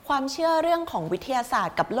ความเชื่อเรื่องของวิทยาศาสต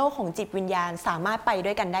ร์กับโลกของจิตวิญญาณสามารถไปด้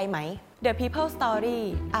วยกันได้ไหม The People Story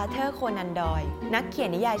อาเธอร์โคนันดอยนักเขียน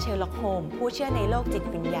นิยายเชอร์ล็อกโฮมส์ผู้เชื่อในโลกจิต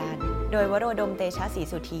วิญญาณโดยวโรดมเตชะศรี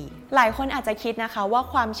สุธีหลายคนอาจจะคิดนะคะว่า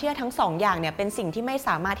ความเชื่อทั้งสองอย่างเนี่ยเป็นสิ่งที่ไม่ส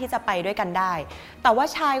ามารถที่จะไปด้วยกันได้แต่ว่า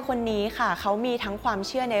ชายคนนี้ค่ะเขามีทั้งความเ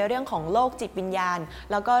ชื่อในเรื่องของโลกจิตวิญญาณ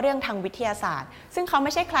แล้วก็เรื่องทางวิทยาศาสตร์ซึ่งเขาไ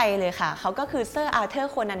ม่ใช่ใครเลยค่ะเขาก็คือเซอร์อาเธอ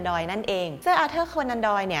ร์โคนันดอยนั่นเองเซอร์อาเธอร์โคนันด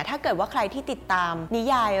อยเนี่ยถ้าเกิดว่าใครที่ติดตามนิ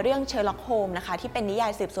ยายเรื่องเชอร์ล็อกโฮมส์นะคะที่เป็นนิยา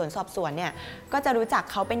ยสืบสวนสอบสวนเนี่ยก็จะรู้จัก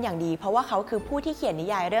เขาเป็นอย่างดีเพราะว่าเขาคือผู้ที่เขียนนิ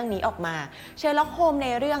ยายเรื่องนี้ออกมาเชอร์ล็อกโฮมส์ใน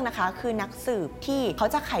เรื่องนะคะคือนักสืบที่เขา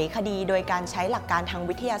จะไขคดีโดยการใช้หลักการทาง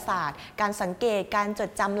วิทยาศาสตร์การสังเกตการจด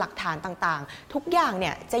จำหลักฐานต่างๆทุกอย่างเ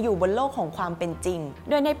นี่ยจะอยู่บนโลกของความเป็นจริง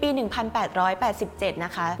โดยในปี 1887 น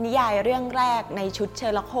ะคะนิยายเรื่องแรกในชุดเชอ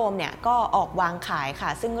ร์ล็อกโฮมส์เนี่ยก็ออกวางขายค่ะ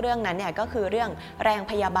ซึ่งเรื่องนั้นเนี่ยก็คือเรื่องแรง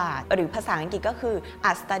พยาบาทหรือภาษาอังกฤษก็คือ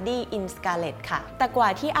A Study in Scarlet ค่ะแต่กว่า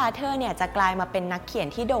ที่อาเธอร์เนี่ยจะกลายมาเป็นนักเขียน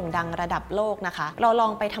ที่โด่งดังระดับโลกนะคะเราลอ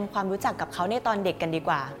งไปทำความรู้จักกับเขาในตอนเด็กกันดีก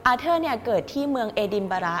ว่าอาเธอร์เนี่ยเกิดที่เมืองเอดิน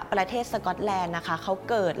บะระประเทศสกอตแลนด์นะคะเขา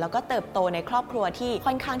เกิดแล้วก็เติบโตในครอบครัวที่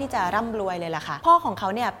ค่อนข้างที่จะร่ำรวยเลยล่ะค่ะพ่อของเขา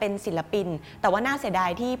เนี่ยเป็นศิลปินแต่ว่าน่าเสียดาย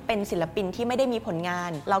ที่เป็นศิลปินที่ไม่ได้มีผลงา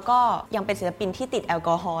นแล้วก็ยังเป็นศิลปินที่ติดแอลก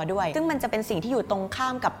อฮอล์ด้วยซึ่งมันจะเป็นสิ่งที่อยู่ตรงข้า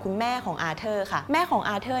มกับคุณแม่ของอาเธอร์ค่ะแม่ของ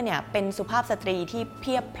อาเธอร์เนี่ยเป็นสุภาพสตรีที่เ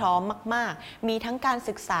พียบพร้อมมากๆมีทั้งการ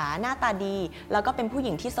ศึกษาหน้าตาดีแล้วก็เป็นผู้ห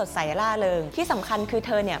ญิงที่สดใสร่าเริงที่สำคัญคือเ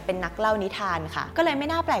ธอเนี่ยเป็นนักเล่านิทานค่ะก็เลยไม่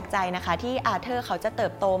น่าแปลกใจนะคะที่อาเธอร์เขาจะเติ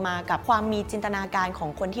บโตมากับความมีจินตนาการของ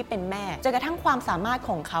คนที่เป็นแม่จนกระทั่งความสามารถ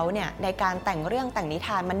ของเขาเนี่ยในการแต่งเรื่องแต่งนิท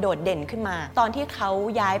านมันโดดเด่นขึ้นมาตอนที่เขา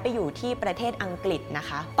ย้ายไปอยู่ที่ประเทศอังกฤษนะ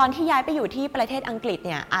คะตอนที่ย้ายไปอยู่ที่ประเทศอังกฤษเ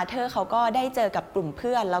นี่ยอาเธอร์เขาก็ได้เจอกับกลุ่มเ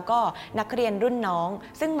พื่อนแล้วก็นักเรียนรุ่นน้อง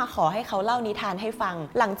ซึ่งมาขอให้เขาเล่านิทานให้ฟัง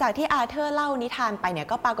หลังจากที่อาเธอร์เล่านิทานไปเนี่ย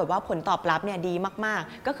ก็ปรากฏว่าผลตอบรับเนี่ยดีมาก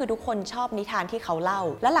ๆก็คือทุกคนชอบนิทานที่เขาเล่า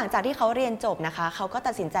และหลังจากที่เขาเรียนจบนะคะเขาก็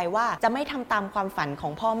ตัดสินใจว่าจะไม่ทำตามความฝันขอ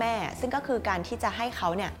งพ่อแม่ซึ่งก็คือการที่จะให้เขา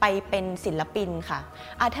เนี่ยไปเป็นศิลปินค่ะ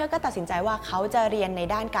อาเธอร์ก็ตัดสินใจว่าเขาจะเรียนใน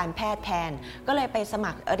ด้านการแพทย์แทนก็เลยไปส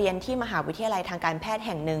มัครเรียนที่มหาวิทยาลัยทางการแพทย์แ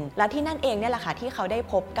ห่งหนึ่งและที่นั่นเองเนี่ยแหละค่ะที่เขาได้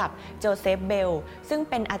พบกับโจเซฟเบลซึ่ง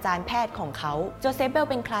เป็นอาจารย์แพทย์ของเขาโจเซฟเบล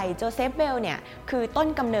เป็นใครโจเซฟเบลเนี่ยคือต้น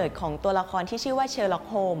กำเนิดของตัวละครที่ชื่อว่าเชอร์ล็อก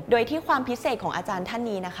โฮมส์โดยที่ความพิเศษของอาจารย์ท่าน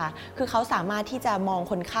นี้นะคะคือเขาสามารถที่จะมอง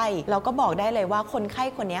คนไข้แล้วก็บอกได้เลยว่าคนไข้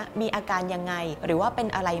คนนี้มีอาการยังไงหรือว่าเป็น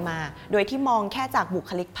อะไรมาโดยที่มองแค่จากบุ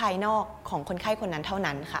คลิกภายนอกของคนไข้คนนั้นเท่า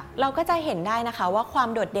นั้นค่ะเราก็จะเห็นได้นะคะว่าความ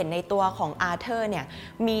โดดเด่นในตัวของอาเธอร์เนี่ย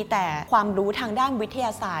มีแต่ความรู้ทางด้านวิทย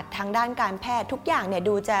าศาสตร์ทางด้านการแพทย์ทุกอย่างเนี่ย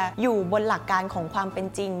ดูจะอยู่บนหลักการของความเป็น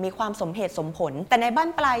จริงมีความสมเหตุสมผลแต่ในบั้น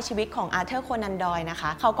ปลายชีวิตของอาเธอร์โคนันดอยนะค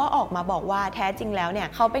ะเขาก็ออกมาบอกว่าแท้จริงแล้วเนี่ย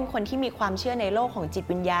เขาเป็นคนที่มีความเชื่อในโลกของจิต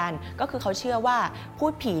วิญญาณก็คือเขาเชื่อว่าพู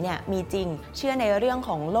ดผีเนี่ยมีจริงเชื่อในเรื่องข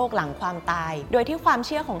องโลกหลังความตายโดยที่ความเ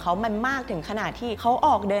ชื่อของเขามันมากถึงขนาดที่เขาอ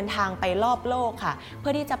อกเดินทางไปรอบโลกค่ะเพื่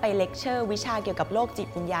อที่จะไปเลคเชอร์วิชาเกี่ยวกับโลกจิต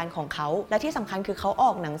วิญญาณของเขาและที่สำคัญคือเขาอ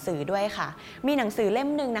อกหนังสือด้วยค่ะมีหนังสือเล่ม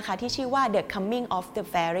นึงนะคะที่ชื่อว่า The Coming of the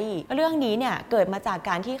Fairy เรื่องนี้เนี่ยเกิดมาจาก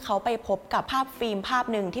การที่เขาไปพบกับภาพฟิล์มภาพ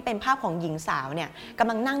หนึ่งที่เป็นภาพของหญิงสาวเนี่ยก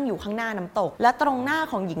ำลังนั่งอยู่ข้างหน้าน้ำตกและตรงหน้า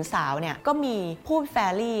ของหญิงสาวเนี่ยก็มีพูดแฟ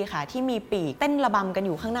รี่ค่ะที่มีปีกเต้นระบำกันอ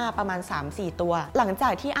ยู่ข้างหน้าประมาณ 3-4 ตัวหลังจา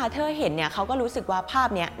กที่อาเธอร์เห็นเนี่ยเขาก็รู้สึกว่าภาพ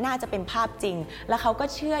เนี้ยน่าจะเป็นภาพจริงและเขาก็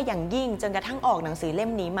เชื่ออย่างยิ่งจนกระทั่งออกหนังสือเล่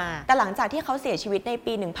มนี้มาแต่หลังจากที่เขาเสียชีวิตใน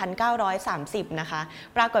ปี 1930 นะคะ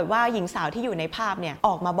ปรากฏว่าหญิงสาวที่อยู่ในภาพเนี่ยอ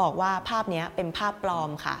อกมาบอกว่าภาพนี้เป็นภาพปลอ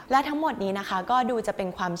มค่ะและทั้งหมดนี้นะคะก็ดูจะเป็น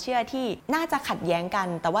ความเชื่อที่น่าจะขัดแย้งกัน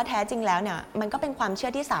แต่ว่าแท้จริงแล้วเนี่ยมันก็เป็นความเชื่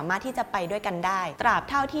อที่สามารถที่จะไปด้วยกันได้ตราบ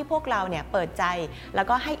เท่าที่พวกเราเนี่ยเปิดใจแล้ว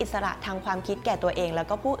ก็ให้อิสระทางความคิดแก่ตัวเองแล้ว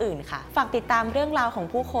ก็ผู้อื่นค่ะฝากติดตามเรื่องราวของ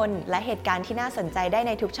ผู้คนและเหตุการณ์ที่น่าสนใจได้ใ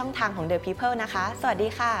นทุกช่องทางของ The People นะคะสวัสดี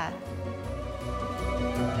ค่ะ